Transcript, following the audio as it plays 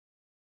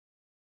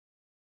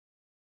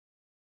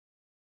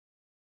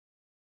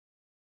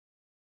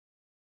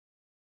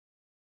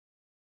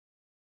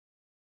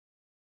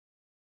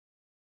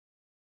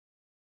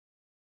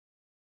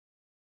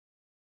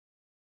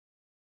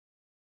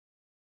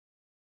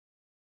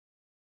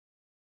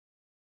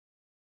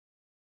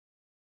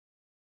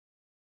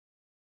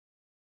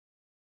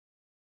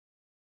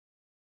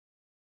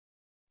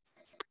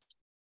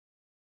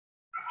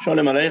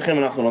שלום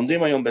עליכם, אנחנו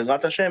לומדים היום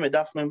בעזרת השם את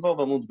דף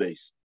מ"ו עמוד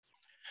בייס.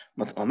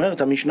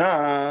 אומרת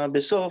המשנה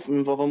בסוף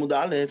מ"ו עמוד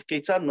א',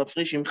 כיצד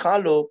מפריש עם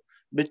חלו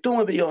בתום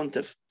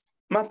וביונטף.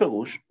 מה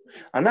פירוש?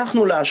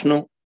 אנחנו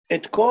לשנו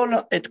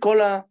את כל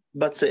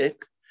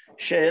הבצק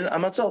של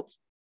המצות.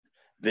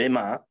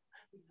 ומה?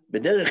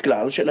 בדרך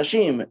כלל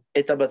שלשים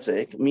את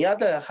הבצק,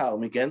 מיד לאחר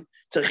מכן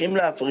צריכים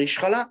להפריש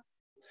חלה.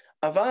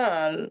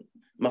 אבל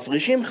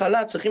מפרישים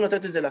חלה, צריכים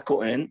לתת את זה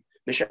לכהן,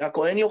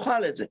 ושהכהן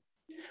יאכל את זה.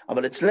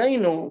 אבל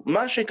אצלנו,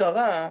 מה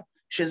שקרה,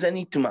 שזה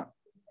נטמע.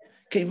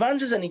 כיוון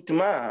שזה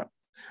נטמע,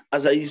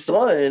 אז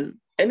הישראל,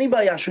 אין לי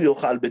בעיה שהוא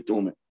יאכל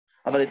בתומה,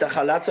 אבל את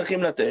החלה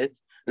צריכים לתת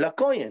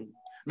לכהן,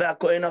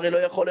 והכהן הרי לא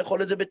יכול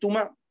לאכול את זה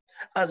בתומה.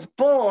 אז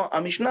פה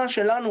המשנה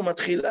שלנו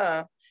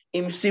מתחילה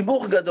עם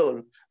סיבוך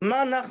גדול.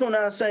 מה אנחנו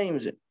נעשה עם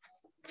זה?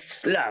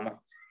 למה?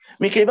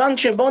 מכיוון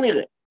שבוא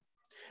נראה,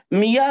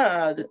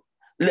 מיד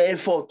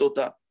לאפות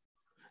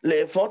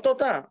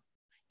אותה,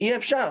 אי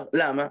אפשר.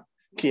 למה?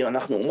 כי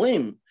אנחנו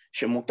אומרים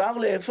שמותר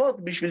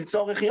לאפות בשביל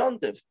צורך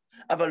יונטף,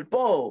 אבל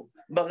פה,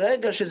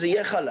 ברגע שזה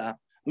יהיה חלה,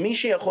 מי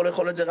שיכול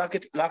לאכול את זה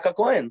רק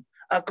הכהן.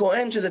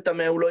 הכהן שזה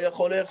טמא הוא לא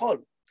יכול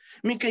לאכול.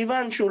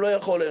 מכיוון שהוא לא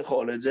יכול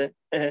לאכול את זה,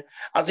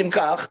 אז אם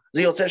כך,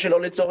 זה יוצא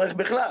שלא לצורך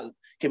בכלל.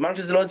 כיוון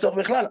שזה לא לצורך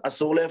בכלל,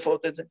 אסור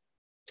לאפות את זה.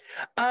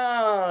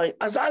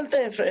 אז אל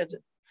תאפה את זה.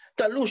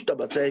 תלוש את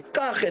הבצק,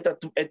 קח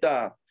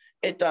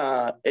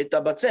את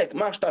הבצק,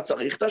 מה שאתה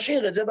צריך,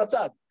 תשאיר את זה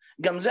בצד.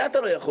 גם זה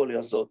אתה לא יכול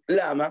לעשות.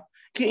 למה?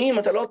 כי אם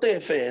אתה לא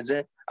תאפה את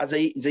זה, אז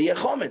זה יהיה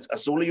חומץ.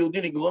 אסור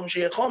ליהודי לגרום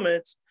שיהיה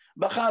חומץ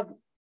בחג.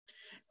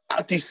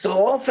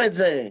 תשרוף את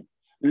זה,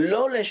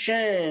 לא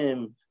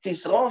לשם,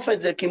 תשרוף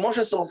את זה, כמו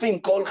ששורפים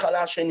כל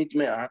חלה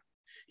שנטמעה,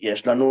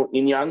 יש לנו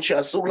עניין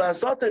שאסור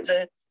לעשות את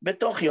זה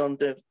בתוך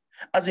יונטף.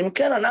 אז אם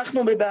כן,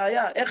 אנחנו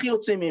בבעיה, איך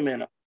יוצאים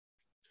ממנה?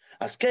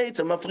 אז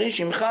כיצד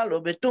מפריש עם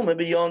חלו בתומה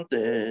ביונטף.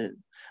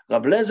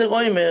 רב לזר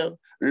אומר,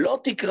 לא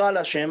תקרא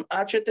לשם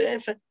עד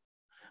שתאפה.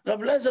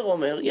 רב לזר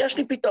אומר, יש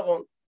לי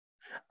פתרון.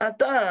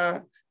 אתה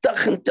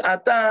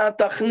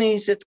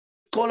תכניס את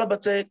כל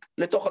הבצק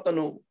לתוך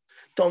התנור.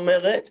 זאת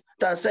אומרת,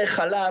 תעשה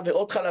חלה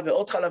ועוד חלה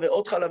ועוד חלה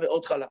ועוד חלה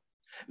ועוד חלה.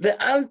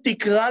 ואל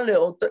תקרא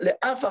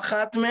לאף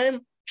אחת מהם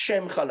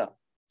שם חלה.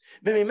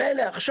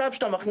 וממילא עכשיו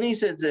שאתה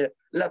מכניס את זה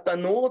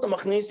לתנור, אתה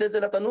מכניס את זה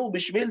לתנור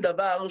בשביל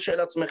דבר של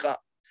עצמך.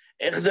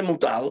 איך זה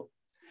מותר?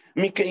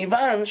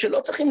 מכיוון שלא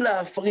צריכים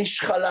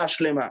להפריש חלה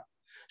שלמה.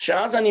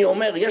 שאז אני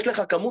אומר, יש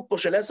לך כמות פה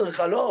של 10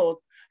 חלות,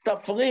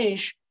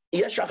 תפריש,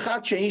 יש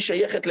אחת שהיא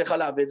שייכת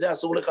לחלה, ואת זה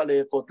אסור לך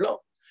לאפות, לא.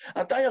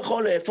 אתה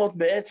יכול לאפות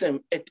בעצם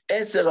את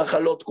 10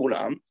 החלות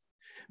כולם,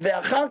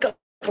 ואחר כך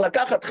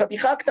לקחת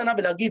חתיכה קטנה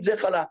ולהגיד זה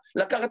חלה,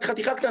 לקחת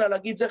חתיכה קטנה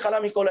להגיד זה חלה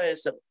מכל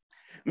 10.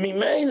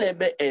 ממילא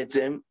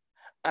בעצם,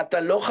 אתה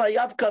לא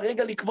חייב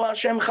כרגע לקבוע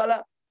שם חלה.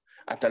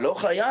 אתה לא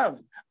חייב,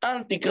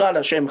 אל תקרא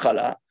לה שם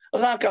חלה,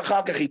 רק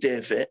אחר כך היא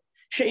תאפה,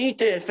 שהיא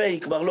תאפה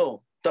היא כבר לא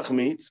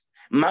תחמיץ,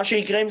 מה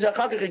שיקרה עם זה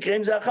אחר כך, יקרה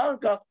עם זה אחר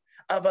כך,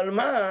 אבל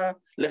מה,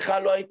 לך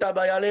לא הייתה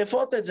בעיה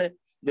לאפות את זה,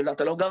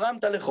 ואתה לא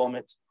גרמת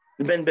לחומץ.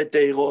 בן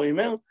בתירו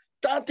אומר,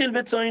 תטיל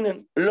בצוינן,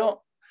 לא.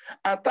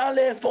 אתה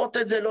לאפות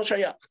את זה לא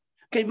שייך.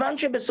 כיוון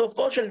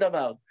שבסופו של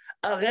דבר,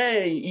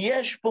 הרי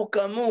יש פה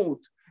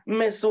כמות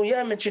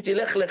מסוימת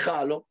שתלך לך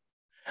לו,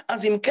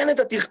 אז אם כן את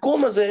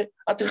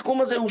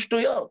התחכום הזה הוא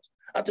שטויות.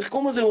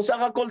 התחכום הזה הוא סך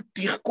הכל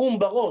תחכום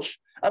בראש,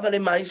 אבל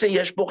למעשה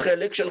יש פה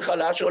חלק של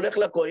חלה שהולך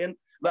לכהן,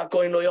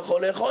 והכהן לא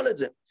יכול לאכול את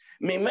זה.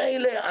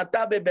 ממילא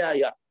אתה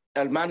בבעיה.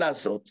 על מה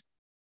לעשות?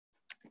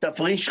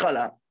 תפריש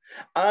חלה.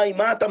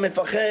 מה אתה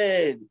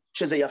מפחד?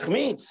 שזה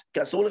יחמיץ?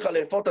 כי אסור לך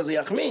לאפות אז זה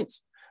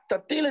יחמיץ.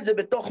 תטיל את זה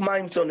בתוך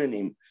מים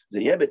צוננים. זה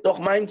יהיה בתוך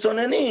מים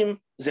צוננים,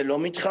 זה לא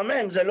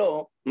מתחמם, זה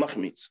לא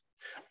מחמיץ.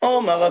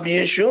 אומר רבי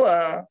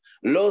ישוע,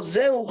 לא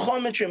זהו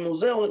חומץ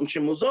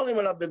שמוזורים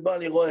עליו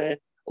בבעל ירואה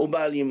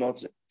ובעל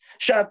ימוצא.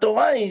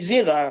 שהתורה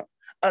הזהירה,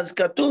 אז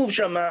כתוב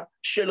שמה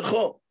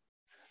שלחו.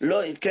 לא,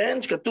 כן,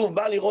 כתוב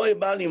בעל ירואה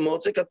בעל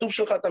ימוצא, כתוב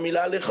שלך את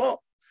המילה לכו.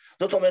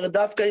 זאת אומרת,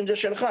 דווקא אם זה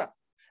שלך.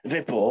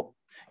 ופה,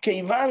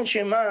 כיוון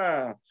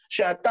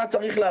שאתה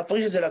צריך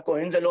להפריש את זה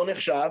לכהן, זה לא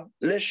נחשב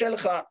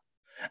לשלך.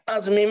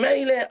 אז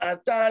ממילא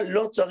אתה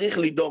לא צריך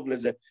לדאוג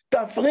לזה.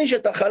 תפריש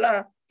את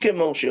החלה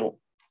כמו שהוא.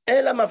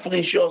 אלא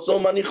מפרישו,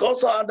 מניחו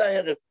עד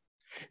הערב.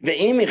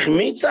 ואם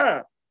החמיצה,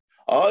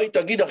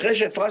 תגיד, אחרי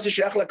שהפרשתי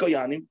שייך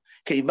לכהנים,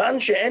 כיוון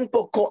שאין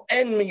פה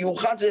כהן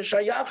מיוחד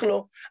ששייך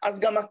לו, אז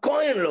גם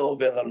הכהן לא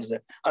עובר על זה.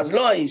 אז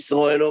לא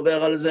הישראל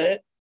עובר על זה,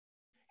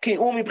 כי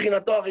הוא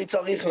מבחינתו הרי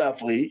צריך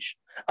להפריש,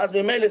 אז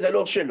ממילא זה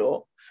לא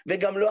שלו,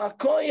 וגם לא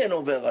הכהן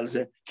עובר על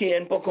זה, כי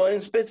אין פה כהן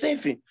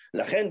ספציפי.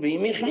 לכן,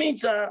 ואם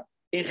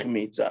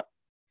החמיצה.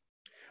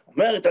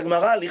 אומרת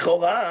הגמרא,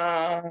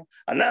 לכאורה,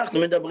 אנחנו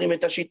מדברים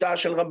את השיטה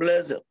של רב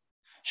לזר,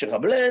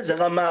 שרב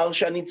לזר אמר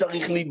שאני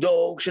צריך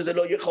לדאוג שזה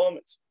לא יהיה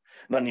חומץ,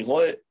 ואני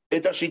רואה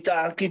את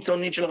השיטה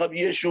הקיצונית של רבי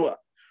ישוע,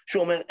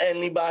 שהוא אומר, אין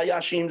לי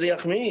בעיה שאם זה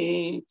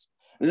יחמיץ,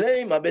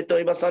 למה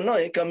בתוי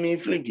בסנוי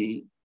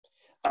כמפלגי,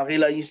 הרי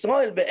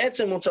לישראל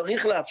בעצם הוא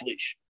צריך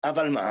להפריש,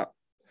 אבל מה?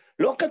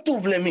 לא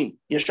כתוב למי,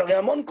 יש הרי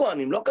המון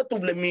כהנים, לא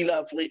כתוב למי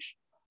להפריש,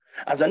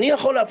 אז אני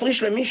יכול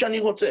להפריש למי שאני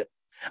רוצה.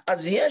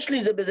 אז יש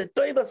לי זה בזה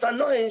טויבה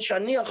סנועה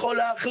שאני יכול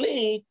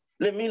להחליט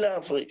למי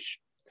להפריש.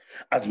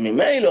 אז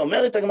ממילא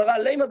אומרת הגמרא,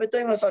 לימה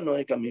בטויבה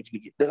סנועה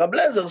כמפליגי. דרב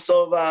לזר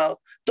סובר,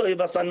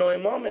 טויבה סנועה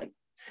מומן.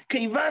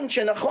 כיוון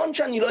שנכון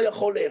שאני לא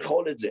יכול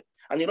לאכול את זה,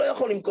 אני לא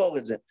יכול למכור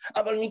את זה,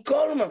 אבל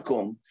מכל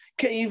מקום,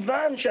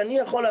 כיוון שאני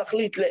יכול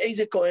להחליט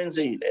לאיזה כהן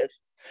זה ילך,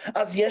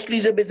 אז יש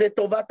לי זה בזה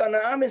טובת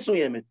הנאה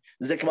מסוימת.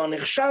 זה כבר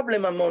נחשב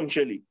לממון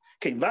שלי.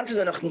 כיוון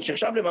שזה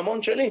נחשב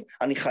לממון שלי,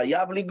 אני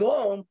חייב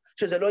לגרום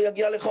שזה לא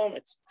יגיע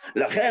לחומץ.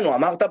 לכן הוא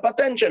אמר את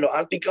הפטנט שלו,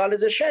 אל תקרא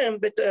לזה שם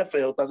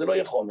ותאפה אותה, זה לא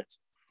יהיה חומץ.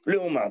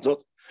 לעומת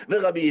זאת,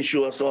 ורבי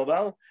ישוע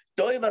סובר,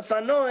 טויבה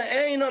סנועה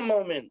אין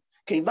המומן.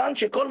 כיוון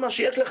שכל מה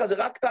שיש לך זה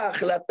רק את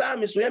ההחלטה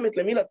המסוימת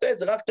למי לתת,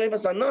 זה רק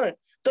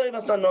טויבה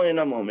סנועה אין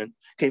המומן.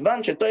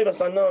 כיוון שטויבה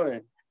סנועה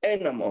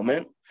אין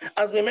המומן,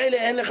 אז ממילא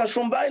אין לך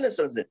שום ביילס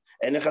על זה.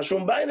 אין לך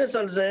שום ביילס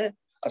על זה,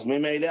 אז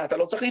ממילא אתה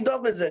לא צריך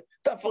לדאוג לזה.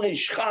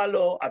 תפריש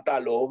חלו, אתה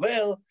לא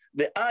עובר,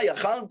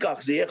 אחר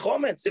כך זה יהיה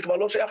חומץ, זה כבר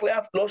לא שייך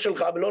לאף, לא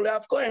שלך ולא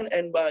לאף כהן,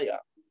 אין בעיה.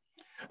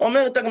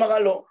 אומרת הגמרא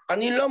לא,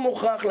 אני לא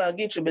מוכרח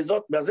להגיד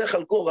שבזה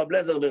חלקו רב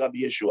לזר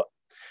ורבי ישוע,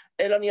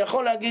 אלא אני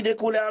יכול להגיד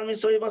לכולי עלמא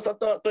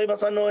טויבה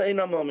סנועה אין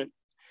המומן.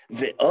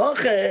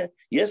 ואוכל,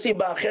 יש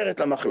סיבה אחרת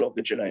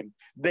למחלוקת שלהם,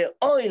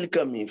 באויל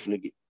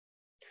כמפלגי.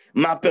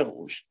 מה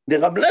פירוש?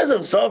 דרב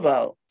לזר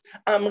סובר,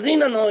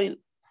 אמרינן אויל.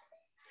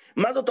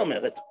 מה זאת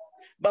אומרת?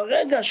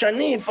 ברגע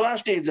שאני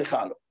הפרשתי את זה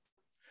חלו,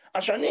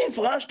 אז שאני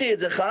הפרשתי את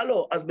זה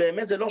חלו, אז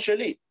באמת זה לא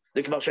שלי,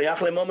 זה כבר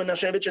שייך למומן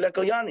השבט של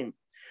הכהנים.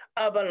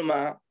 אבל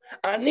מה?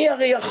 אני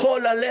הרי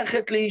יכול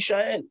ללכת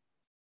להישאל.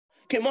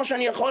 כמו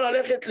שאני יכול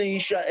ללכת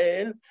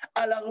להישאל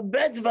על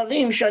הרבה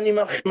דברים שאני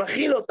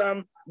מכיל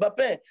אותם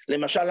בפה,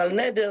 למשל על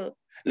נדר,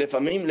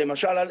 לפעמים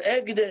למשל על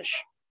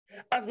הקדש.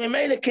 אז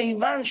ממילא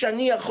כיוון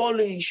שאני יכול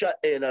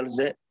להישאל על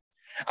זה,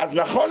 אז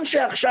נכון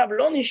שעכשיו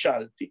לא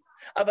נשאלתי,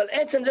 אבל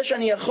עצם זה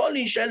שאני יכול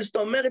להישאל, זאת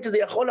אומרת שזה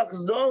יכול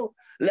לחזור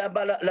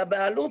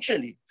לבעלות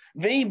שלי,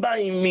 והיא באה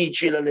עם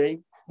מיצ'יל עלי,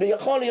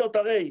 ויכול להיות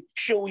הרי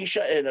שהוא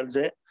יישאל על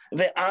זה,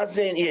 ואז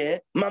זה יהיה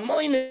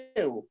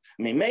ממוינהו.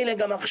 ממילא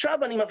גם עכשיו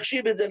אני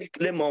מחשיב את זה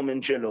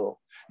למומנט שלו,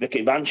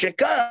 וכיוון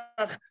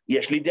שכך,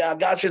 יש לי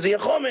דאגה שזה יהיה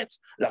חומץ,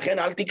 לכן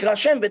אל תקרא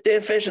שם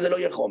ותאפה שזה לא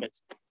יהיה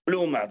חומץ.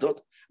 לעומת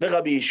זאת,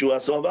 ורבי ישוע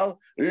סובר,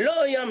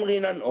 לא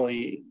יאמרינן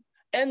אויל.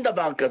 אין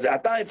דבר כזה,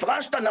 אתה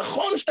הפרשת,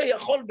 נכון שאתה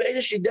יכול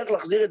באיזושהי דרך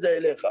להחזיר את זה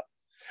אליך,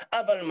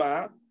 אבל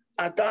מה?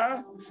 אתה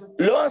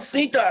לא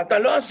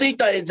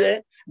עשית את זה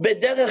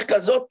בדרך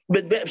כזאת,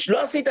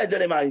 לא עשית את זה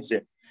למעשה.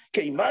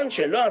 כיוון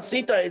שלא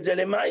עשית את זה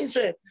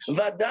למעשה,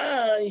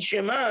 ודאי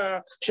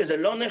שזה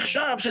לא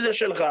נחשב שזה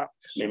שלך.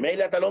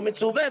 ממילא אתה לא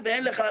מצווה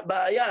ואין לך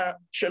בעיה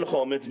של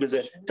חומץ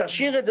בזה.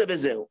 תשאיר את זה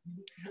וזהו.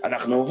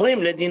 אנחנו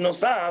עוברים לדין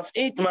נוסף,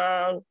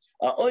 איתמר,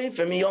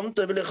 האויפה מיום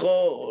טוב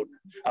לאכול.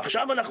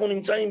 עכשיו אנחנו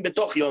נמצאים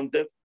בתוך יום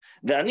טוב,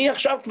 ואני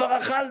עכשיו כבר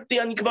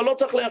אכלתי, אני כבר לא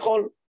צריך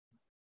לאכול.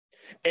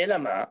 אלא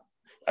מה?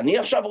 אני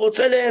עכשיו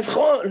רוצה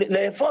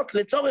לאפות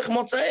לצורך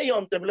מוצאי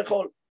יום טוב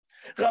לאכול.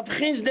 רב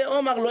חיסדא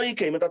אומר לא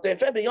יקה, אם אתה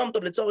תאפה ביום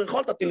טוב לצורך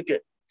חול, אתה תלקה.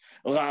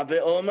 רב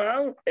אומר,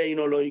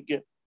 אינו לא יקה.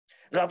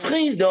 רב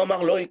חיסדא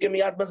אומר לא יקה,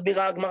 מיד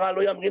מסבירה הגמרא,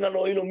 לא יאמרינן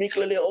אויל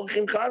ומיקלה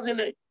לאורחים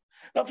חזילי.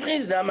 רב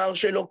חיסדא אמר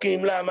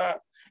שלוקים, למה?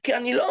 כי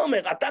אני לא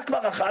אומר, אתה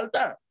כבר אכלת,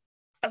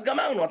 אז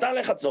גמרנו, אתה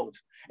הולך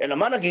הצורך. אלא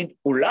מה נגיד,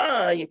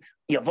 אולי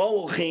יבואו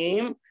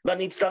אורחים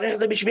ואני אצטרך את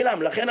זה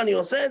בשבילם, לכן אני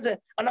עושה את זה,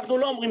 אנחנו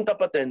לא אומרים את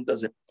הפטנט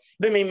הזה.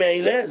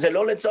 וממילא זה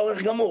לא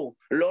לצורך גמור,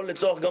 לא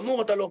לצורך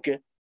גמור אתה לוקה.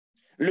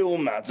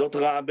 לעומת זאת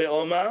רבי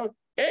אומר,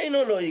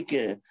 אינו לא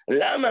יקה.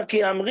 למה?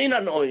 כי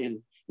אמרינן אויל.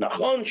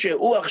 נכון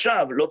שהוא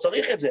עכשיו לא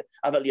צריך את זה,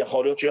 אבל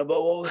יכול להיות שיבואו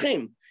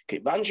אורחים.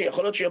 כיוון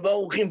שיכול להיות שיבואו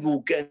אורחים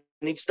והוא כן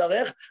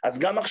נצטרך, אז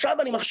גם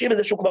עכשיו אני מחשיב את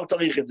זה שהוא כבר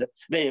צריך את זה.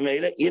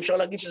 וממילא אי אפשר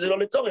להגיד שזה לא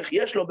לצורך,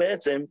 יש לו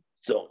בעצם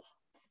צורך.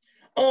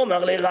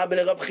 אומר לרבי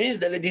לרב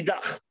חיסדא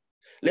לדידך,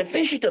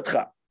 לפי שיטתך,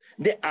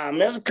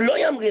 דאמרת לא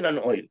יאמרינן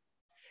אויל.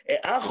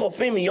 איך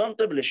חופים מיום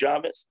טוב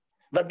לשבס?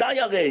 ודאי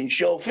הרי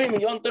שאופים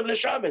מיום טוב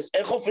לשבס,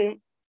 איך חופים?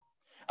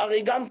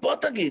 הרי גם פה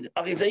תגיד,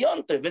 הרי זה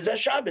יום טוב וזה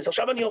שבס,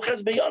 עכשיו אני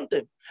אוחז ביום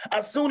טוב,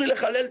 אסור לי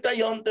לחלל את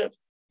היום טוב.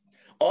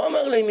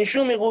 אומר לי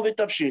משום עירוב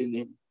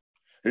ותבשילין,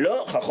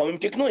 לא, חכמים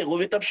תקנו עירוב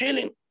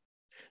ותבשילין.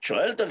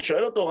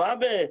 שואל אותו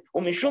רבי,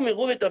 ומשום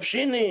עירוב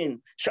ותבשילין,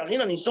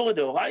 שרינן איסורא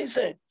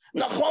דאורייסה?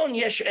 נכון,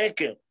 יש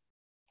עקר.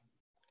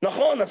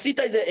 נכון, עשית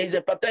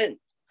איזה פטנט.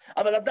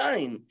 אבל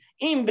עדיין,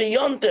 אם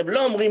ביום טוב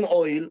לא אומרים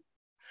אויל,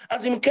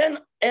 אז אם כן,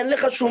 אין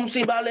לך שום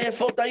סיבה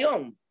לאפות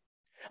היום.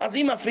 אז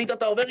אם אפית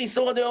אתה עובר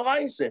איסורא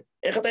דאורייסה,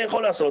 איך אתה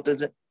יכול לעשות את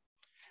זה?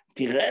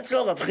 תראה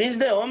אצלו רב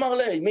חיסדא, אומר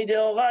לי,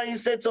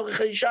 מדאורייסה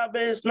צורכי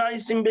שבס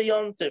נייסים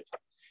ביום טוב.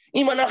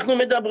 אם אנחנו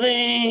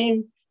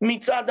מדברים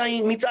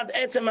מצד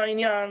עצם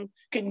העניין,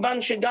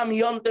 כיוון שגם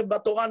יום טוב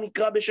בתורה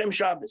נקרא בשם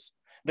שבס,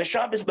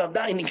 ושבס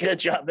בוודאי נקראת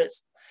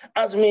שבס,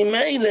 אז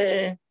ממילא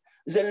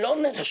זה לא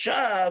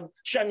נחשב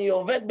שאני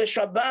עובד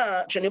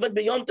בשבת, שאני עובד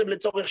ביום טוב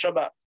לצורך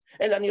שבת,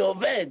 אלא אני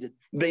עובד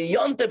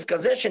ביום טוב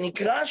כזה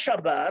שנקרא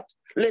שבת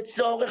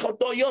לצורך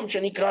אותו יום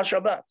שנקרא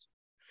שבת.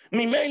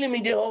 ממילא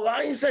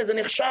מדאורייסא זה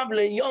נחשב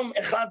ליום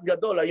אחד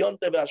גדול,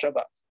 היונטה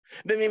והשבת.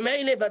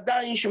 וממילא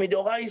ודאי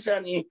שמדאורייסא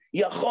אני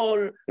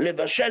יכול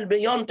לבשל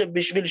ביונטה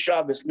בשביל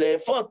שבס,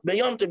 לאפות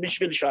ביונטה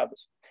בשביל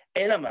שבס.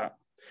 אלא מה?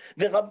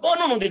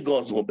 ורבוננו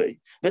דגוזרו בי,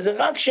 וזה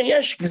רק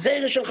שיש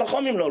גזירה של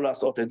חכמים לא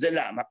לעשות את זה.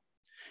 למה?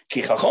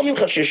 כי חכמים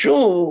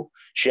חששו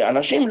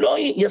שאנשים לא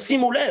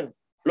ישימו לב,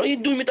 לא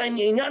ידעו את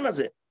העניין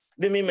הזה.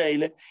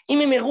 וממילא,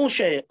 אם הם יראו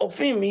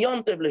שאופים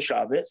מיונטב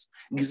לשבס,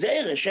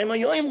 גזירה שהם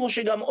היו אמרו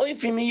שגם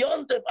אופים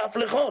מיונטב אף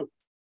לחול.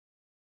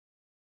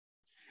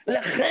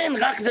 לכן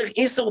רק זה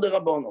איסור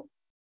דרבונו.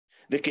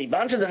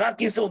 וכיוון שזה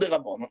רק איסור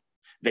דרבונו,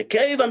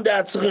 וכיוון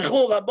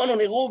דהצריכו רבונו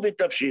נראו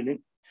ותבשילין,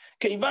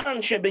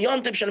 כיוון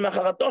שביונטב של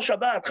מחרתו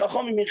שבת,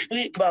 חכמים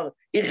כבר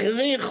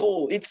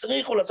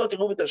הצריכו לעשות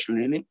עירוב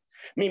ותשלילין,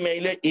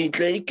 ממילא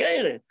איתלי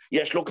קרא,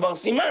 יש לו כבר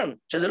סימן,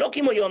 שזה לא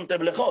כמו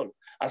יונטב לחול,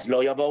 אז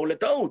לא יבואו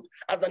לטעות.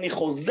 אז אני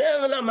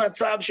חוזר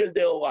למצב של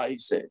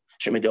דאורייסא,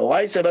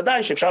 שמדאורייסא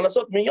ודאי שאפשר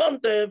לעשות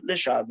מיונטב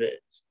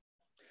לשבס.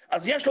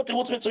 אז יש לו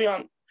תירוץ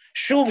מצוין.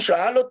 שוב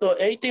שאל אותו,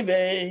 הייתי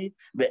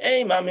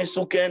ואימה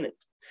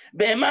מסוכנת.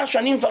 בהמה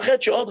שאני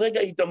מפחד שעוד רגע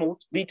היא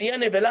תמות, והיא תהיה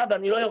נבלה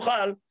ואני לא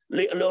יוכל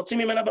להוציא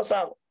ממנה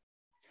בשר.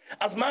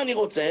 אז מה אני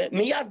רוצה?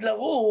 מיד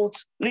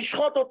לרוץ,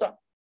 לשחוט אותה.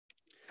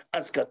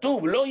 אז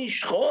כתוב, לא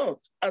ישחוט,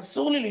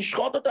 אסור לי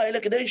לשחוט אותה, אלא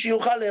כדי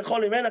שיוכל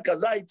לאכול ממנה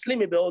כזית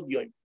צלימי בעוד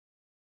יום.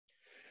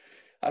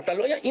 אתה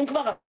לא, אם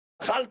כבר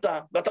אכלת,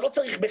 ואתה לא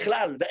צריך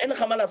בכלל, ואין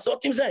לך מה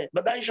לעשות עם זה,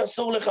 ודאי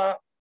שאסור לך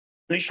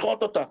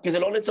לשחוט אותה, כי זה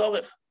לא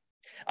לצורך.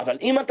 אבל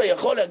אם אתה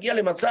יכול להגיע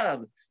למצב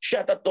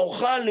שאתה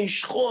תוכל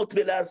לשחוט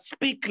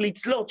ולהספיק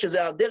לצלות,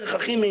 שזה הדרך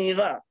הכי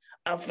מהירה,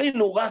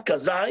 אפילו רק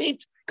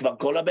הזית, כבר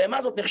כל הבהמה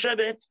הזאת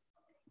נחשבת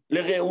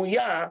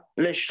לראויה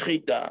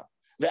לשחיטה,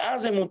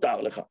 ואז זה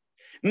מותר לך.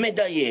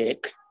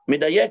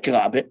 מדייק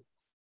רבה,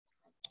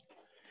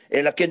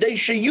 אלא כדי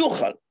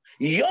שיוכל,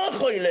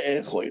 יכול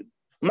לאכול.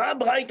 מה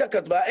הברייתא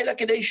כתבה? אלא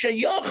כדי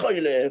שיכול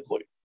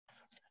לאכול.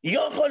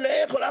 יכול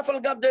לאכול אף על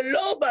גב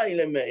דלא באי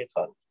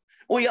למאכל.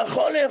 הוא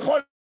יכול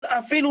לאכול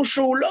אפילו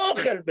שהוא לא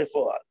אוכל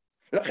בפועל.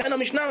 לכן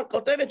המשנה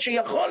כותבת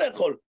שיכול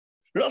לאכול,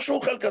 לא שהוא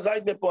אוכל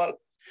כזית בפועל.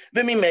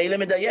 וממילא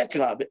מדייק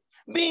רבה,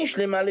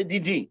 בישלמה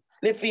לדידי,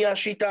 לפי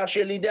השיטה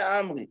שלי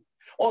דאמרי,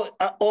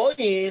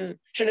 אויל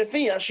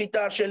שלפי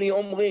השיטה שלי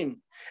אומרים,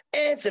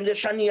 עצם זה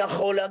שאני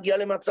יכול להגיע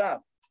למצב,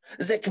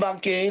 זה כבר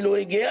כאילו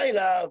הגיע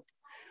אליו,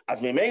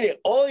 אז ממילא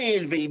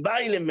אויל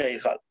ואיבאי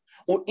למאכל,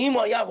 אם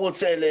הוא היה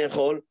רוצה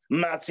לאכול,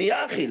 מצי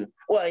אכיל,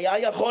 הוא היה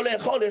יכול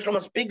לאכול, יש לו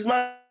מספיק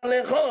זמן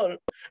לאכול,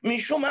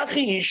 משום אחי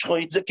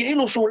ישחוט, זה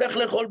כאילו שהוא הולך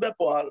לאכול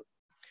בפועל,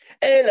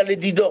 אלא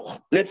לדידוך,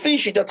 לפי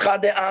שיטתך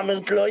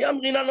דאמרת לא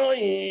יאמרינן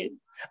אויל,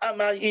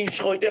 אמר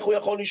ישחוט, איך הוא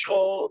יכול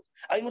לשחוט?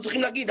 היינו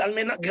צריכים להגיד,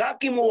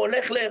 רק אם הוא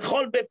הולך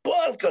לאכול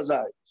בפועל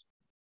כזית.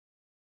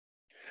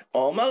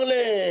 אומר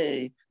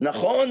לי,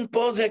 נכון,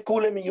 פה זה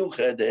כולה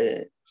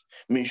מיוחדת,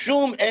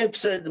 משום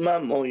הפסד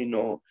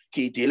ממוינו,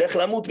 כי היא תלך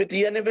למות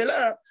ותהיה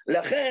נבלה,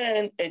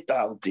 לכן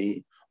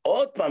התרתי.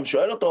 עוד פעם,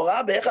 שואל אותו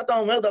רבי, איך אתה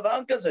אומר דבר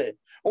כזה?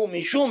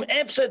 ומשום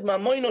הפסד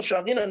ממוינו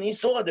שרינן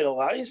איסורא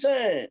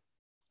דאורייסא?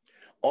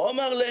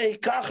 אומר לי,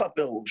 ככה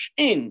פירוש,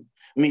 אין,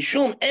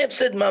 משום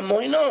הפסד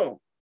ממוינו,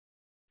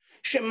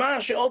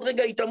 שמה שעוד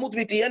רגע היא תמות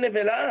ותהיה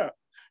נבלה,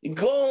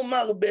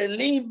 גומר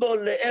בליבו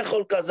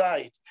לאכול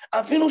כזית,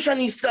 אפילו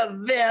שאני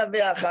שבע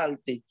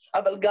ואכלתי,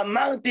 אבל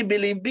גמרתי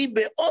בליבי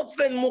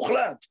באופן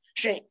מוחלט,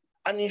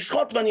 שאני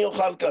אשחוט ואני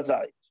אוכל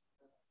כזית.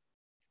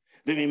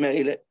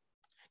 וממילא,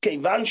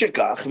 כיוון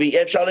שכך,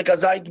 ואי אפשר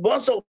לכזית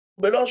בוסור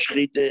בלא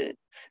שחיתה,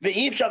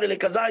 ואי אפשר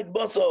לכזית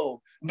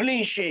בוסור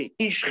בלי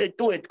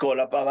שישחטו את כל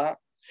הפרה,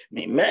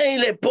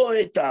 ממילא פה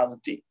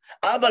התרתי,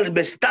 אבל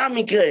בסתם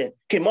מקרה,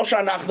 כמו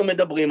שאנחנו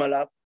מדברים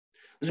עליו,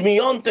 זה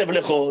מיונטב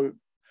לחול,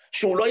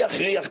 שהוא לא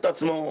יכריח את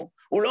עצמו,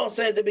 הוא לא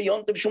עושה את זה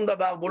ביונטב שום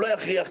דבר, והוא לא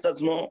יכריח את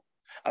עצמו,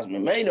 אז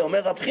ממילא אומר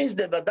רב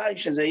חיסדא, ודאי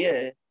שזה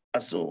יהיה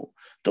אסור.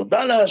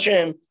 תודה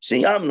להשם,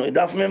 סיימנו את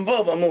דף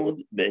מ"ו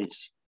עמוד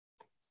בייס.